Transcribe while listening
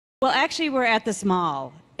Well, actually, we're at this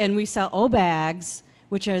mall, and we sell Obags,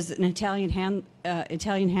 which is an Italian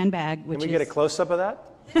handbag. Which Can we get a close-up of that?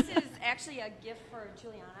 This is actually a gift for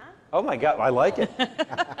Juliana. Oh my God, I like it.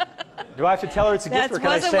 Do I have to tell her it's a gift, or can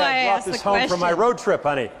I say I brought this home from my road trip,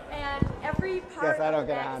 honey? And every part I don't of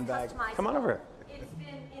get a that handbag. is customizable. Come on over here. It's been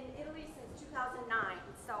in Italy since 2009,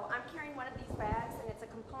 so I'm carrying one of these bags, and it's a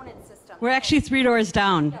component system. We're actually 3 doors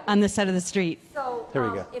down on this side of the street. So There we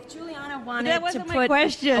go. if Juliana wanted That to wasn't my put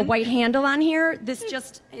question. a white handle on here,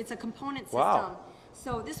 it's a component system. Wow.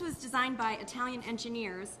 So this was designed by Italian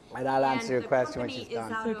engineers. And I'll answer your the question when company she's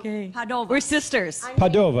done. is out It's okay. of Padova. We're sisters.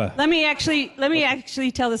 Padova. Let me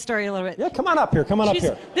actually tell the story a little bit. Yeah, come on up here. Come on up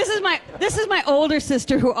here. This is my older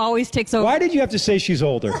sister who always takes over. Why did you have to say she's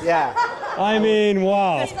older? Yeah. I mean,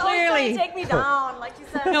 wow. He's always trying Clearly. to take me down, like you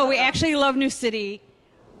said. No, we actually love New City.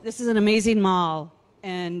 This is an amazing mall,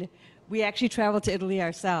 and we actually traveled to Italy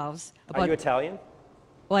ourselves. Are you Italian?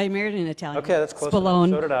 Well, I married an Italian. Okay, that's close Spallone.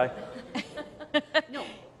 enough. So did I. No,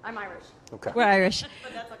 I'm Irish. Okay. We're Irish.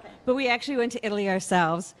 But that's okay. But we actually went to Italy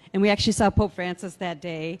ourselves, and we actually saw Pope Francis that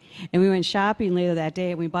day, and we went shopping later that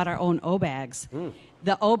day, and we bought our own Obags.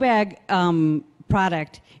 The Obag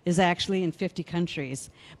product is actually in 50 countries,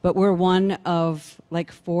 but we're one of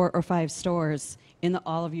like 4 or 5 stores in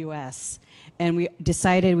all of U.S., and we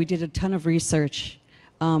did a ton of research.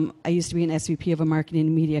 I used to be an SVP of a marketing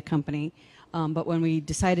and media company, but when we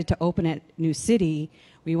decided to open at New City,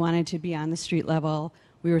 we wanted to be on the street level.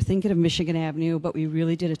 We were thinking of Michigan Avenue, but we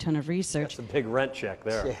really did a ton of research. That's a big rent check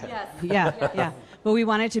there. Yes. Yeah. But we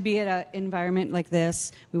wanted to be at an environment like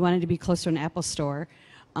this. We wanted to be close to an Apple store.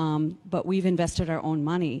 But we've invested our own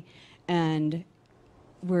money, and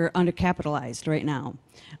we're undercapitalized right now.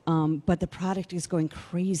 But the product is going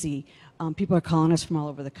crazy. People are calling us from all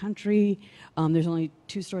over the country. There's only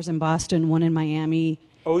 2 stores in Boston, 1 in Miami.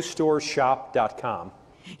 ostoreshop.com.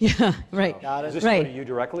 Yeah, right. Does this right. go to you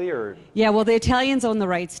directly, or? Yeah, well, the Italians own the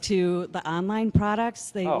rights to the online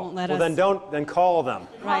products. They won't let us. Well, then call them.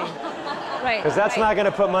 Right. Right. Because that's not going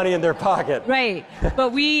to put money in their pocket. Right.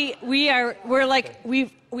 But we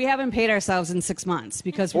haven't paid ourselves in 6 months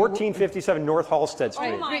because 1457 North Halstead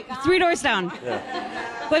Street. Oh my God. 3 doors down.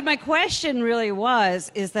 Yeah. But my question really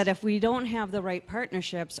is that if we don't have the right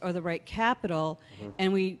partnerships or the right capital,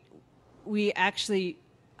 and we actually,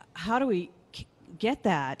 how do we get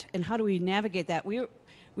that, and how do we navigate that? We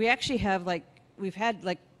actually have we've had.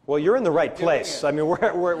 Well, you're in the right place. I mean, we're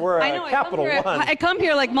Capital One. I come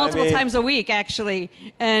here multiple times a week, actually,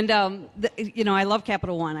 and I love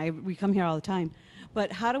Capital One. We come here all the time.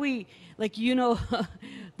 But how do we,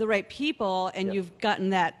 the right people, and you've gotten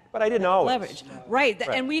that. But I didn't always. Leverage, right?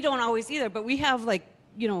 And we don't always either. But we have we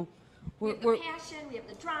have the passion, we have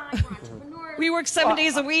the drive, we're entrepreneurs. We work 7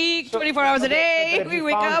 days a week, 24 hours a day. We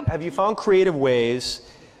wake up. Have you found creative ways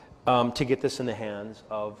to get this in the hands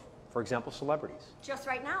of, for example, celebrities? Just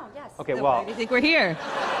right now, yes. Okay, Why well, do you think we're here?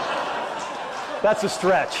 that's a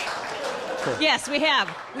stretch. Yes, we have.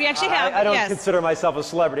 We actually have. I don't yes. consider myself a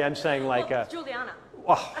celebrity. I'm saying Juliana.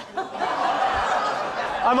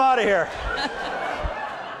 I'm out of here.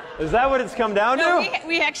 Is that what it's come down No, to?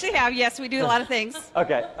 we actually have. Yes, we do a lot of things.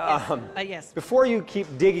 Okay. Yes. Before you keep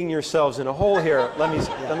digging yourselves in a hole here, let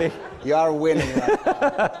me. You are winning.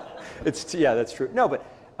 Right? That's true. No, but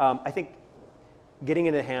I think getting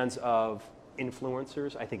in the hands of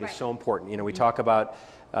influencers, I think, is so important. We talk about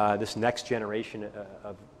this next generation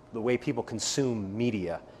of the way people consume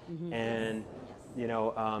media, and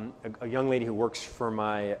a young lady who works for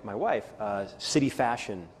my wife, City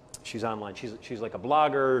Fashion. She's online. She's like a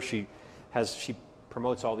blogger. She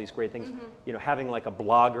promotes all these great things. Having like a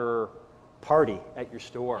blogger party at your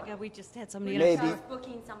store. Yeah, we just had somebody. Maybe. I was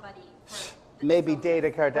booking somebody. Maybe date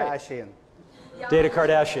a Kardashian. Date a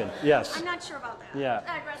Kardashian. Yes. I'm not sure about that. Yeah.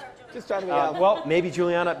 I'd rather Juliana. Just trying to be helpful. Well, maybe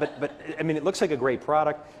Juliana, but I mean, it looks like a great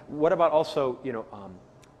product. What about also,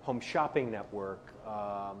 Home Shopping Network?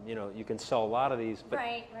 You can sell a lot of these, but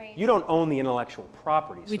Right. you don't own the intellectual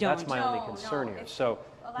property. So We don't. that's my only No, concern no. here. So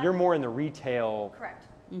Well, you're more in the retail Correct.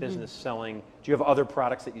 business selling. Do you have other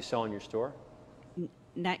products that you sell in your store?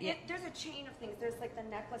 Not yet. There's a chain of things. There's like the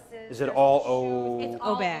necklaces. Is it there's all the shoes. It's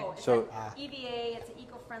all Obag? O. It's So- like EVA. It's an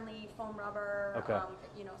eco-friendly foam rubber. Okay.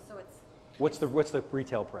 So it's What's the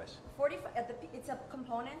retail price? 45. It's a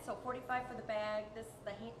component, so 45 for the bag.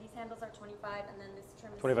 These handles are 25, and then this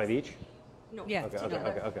trim is 25 each? No. Yeah.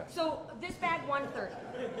 Okay. So this bag 130.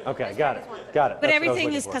 Okay, This got bag it. is 130. Got it. But That's what I was everything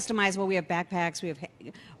looking is for. customizable. We have backpacks, we have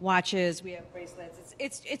watches, we have bracelets.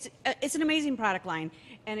 It's an amazing product line,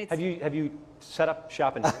 and it's. Have you set up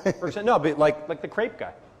shop in? For example, no, but like the crepe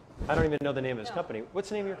guy. I don't even know the name of his company. What's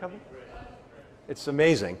the name of your company? It's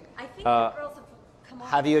amazing. I think the girls have come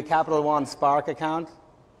Have you a Capital One Spark account?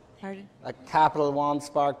 Pardon? A Capital One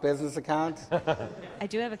Spark business account? I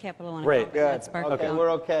do have a Capital One Great. account. Good. That's Spark Okay, account.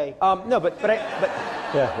 we're okay. No, but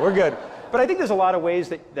yeah, we're good. But I think there's a lot of ways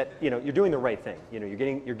that you're doing the right thing.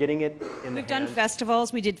 You're getting it in the We've done hands.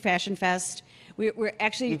 festivals. We did Fashion Fest. We're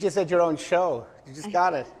actually. You just had your own show. You just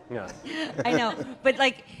got it. Yeah. I know, but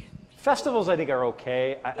like, Festivals, I think, are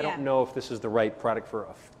okay. I Yeah. don't know if this is the right product for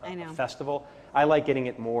I know. a festival. I like getting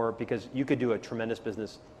it more because you could do a tremendous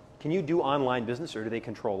business. Can you do online business, or do they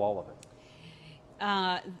control all of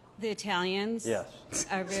it? the Italians. Yes.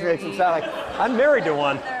 Are Makes very. it sound like I'm married to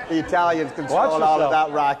one. the Italians control Watch all of yourself.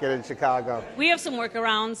 that racket in Chicago. We have some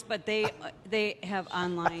workarounds, but they have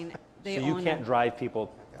online. They So you own can't it. drive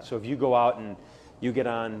people. So if you go out and you get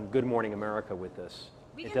on Good Morning America with this,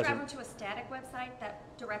 We it can drive doesn't. them to a static website that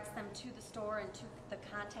directs them to the store and to the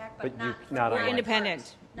contact, But but you- not. not We're online.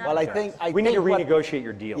 independent. Not Well, I at think first. We need to what- renegotiate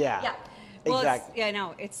your deal. Yeah. Yeah. Well, Exactly. yeah,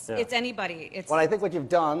 no, it's Yeah. it's anybody. It's Well, I think what you've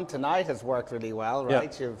done tonight has worked really well, Yeah.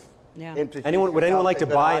 right? You've Yeah. introduced Would anyone yourself like to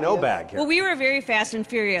good buy an audience. Obag here? well, we were very fast and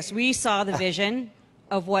furious. We saw the vision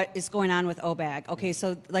of what is going on with Obag. Okay,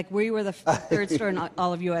 so like we were the third store in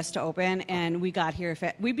all of U.S. to open, and we got here.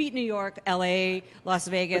 We beat New York, L.A., Las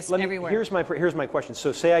Vegas, everywhere. Here's my question.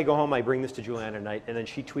 So say I go home, I bring this to Juliana tonight, and then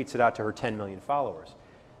she tweets it out to her 10 million followers.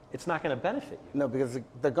 It's not going to benefit you No, because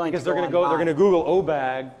they're going because to they're go going to online. Google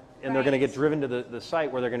Obag, and they're going to Right. get driven to the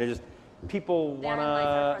site where they're going to just people Therein want lies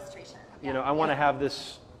our to frustration. I want to have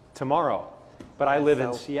this tomorrow, but I live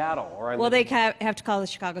in So- Seattle or I well, live they in, have to call the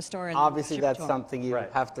Chicago store. And Obviously, ship it that's to 'em. something you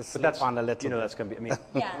right. have to But sleep that's on a little bit. that's going to be. I mean,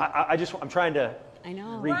 Yeah. I'm trying to. I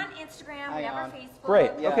know. We're on Instagram, we have our Facebook.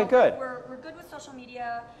 Great. you Okay, know, good. We're good with social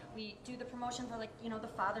media. We do the promotion for the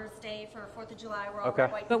Father's Day for 4th of July. We're all Okay.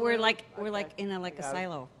 white But we're blue. like in a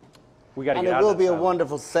silo. We got to And get it out will of be that a silo.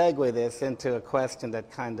 wonderful segue this into a question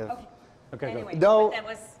that kind of... Okay, good. Anyway, No. that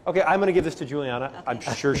was. Okay, I'm going to give this to Juliana. I'm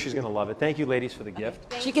sure she's going to love it. Thank you, ladies, for the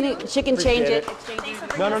gift. She can change Appreciate it. it. Thanks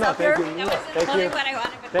for No, bringing no, us no. up Thank here. you. That was Thank only you. what I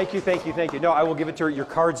wanted. Thank you. No, I will give it to her. Your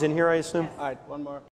card's in here, I assume. All right, one more.